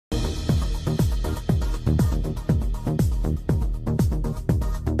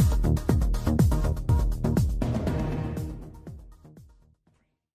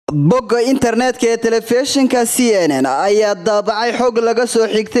bogga internetka ee telefishinka CNN ayaa daabacay xog laga soo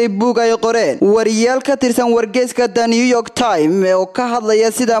xigtay buug ay qoreen wariyaal ka tirsan wargeyska The New York Times oo ka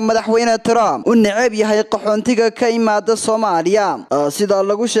hadlaya sida madaxweyne Trump u neceb yahay qaxoontiga ka imaada Soomaaliya. Sida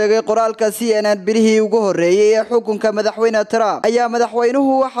lagu sheegay qoraalka CNN bilihii ugu horeeyay ee xukunka madaxweyne Trump ayaa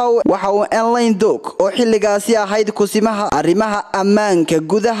madaxweynuhu waxa uu online doc oo xilligaasi ahayd kusimaha arrimaha ammaanka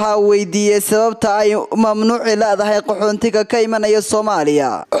gudaha weydiiyay sababta ay mamnuuci leedahay qaxoontiga ka imanaya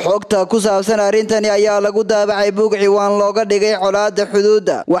Soomaaliya. xogta ku saabsan arintani ayaa lagu daabacay buug ciwaan looga dhigay colaadda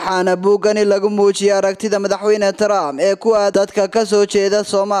xuduudda waxaana buugani lagu muujiyay aragtida madaxweyne Trump ee ku dadka ka soo jeeda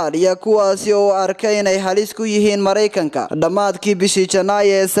Soomaaliya kuwaasi oo arkay inay halis ku yihiin Mareykanka. Dhamaadkii bishii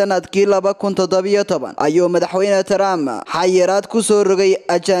Janaayo ee sanadkii 2017 ayuu madaxweyne Trump xayiraad ku soo rogay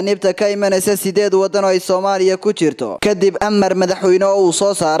ajaanibta ka imanaysa 8 wadan oo ay Soomaaliya ku jirto kadib Amar madaxweyne oo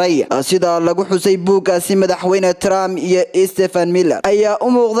soo saaray. Sida lagu xusay buugaasi madaxweyne Trump iyo Stephen Miller ayaa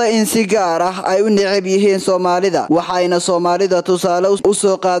muuqda in si gaar ah ay u neceb yihiin Soomaalida waxayna Soomaalida tusaale u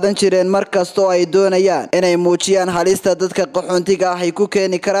soo qaadan jireen markasta oo ay doonayaan inay muujiyaan halista dadka qaxoontiga ah ay ku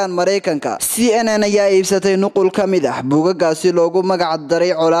keeni karaan Mareykanka. CNN ayaa iibsatay nuqul ka mid ah buugaasi loogu magac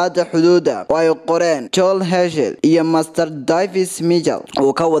daray colaadda xuduudda oo ay qoreen Joel Herschel iyo Master Davis Mitchell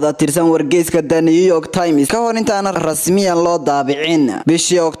oo ka wada tirsan wargeyska The New York Times ka hor intaan rasmiyan loo daabicin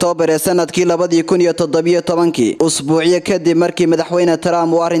bishii Oktoobar ee sanadkii 2017 usbuuciyo kadib markii madaxweyne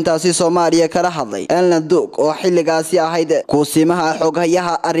Trump uu arintaasi Soomaaliya kala hadlay. Doc oo xilligaasi ahayd kusimaha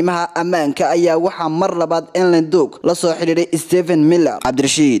xogayaha arrimaha ammaanka ayaa waxa mar labaad Doc la soo xiriiray Stephen Miller.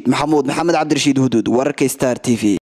 Cabdirashiid Maxamed Cabdirashiid Huduud wararka Star TV.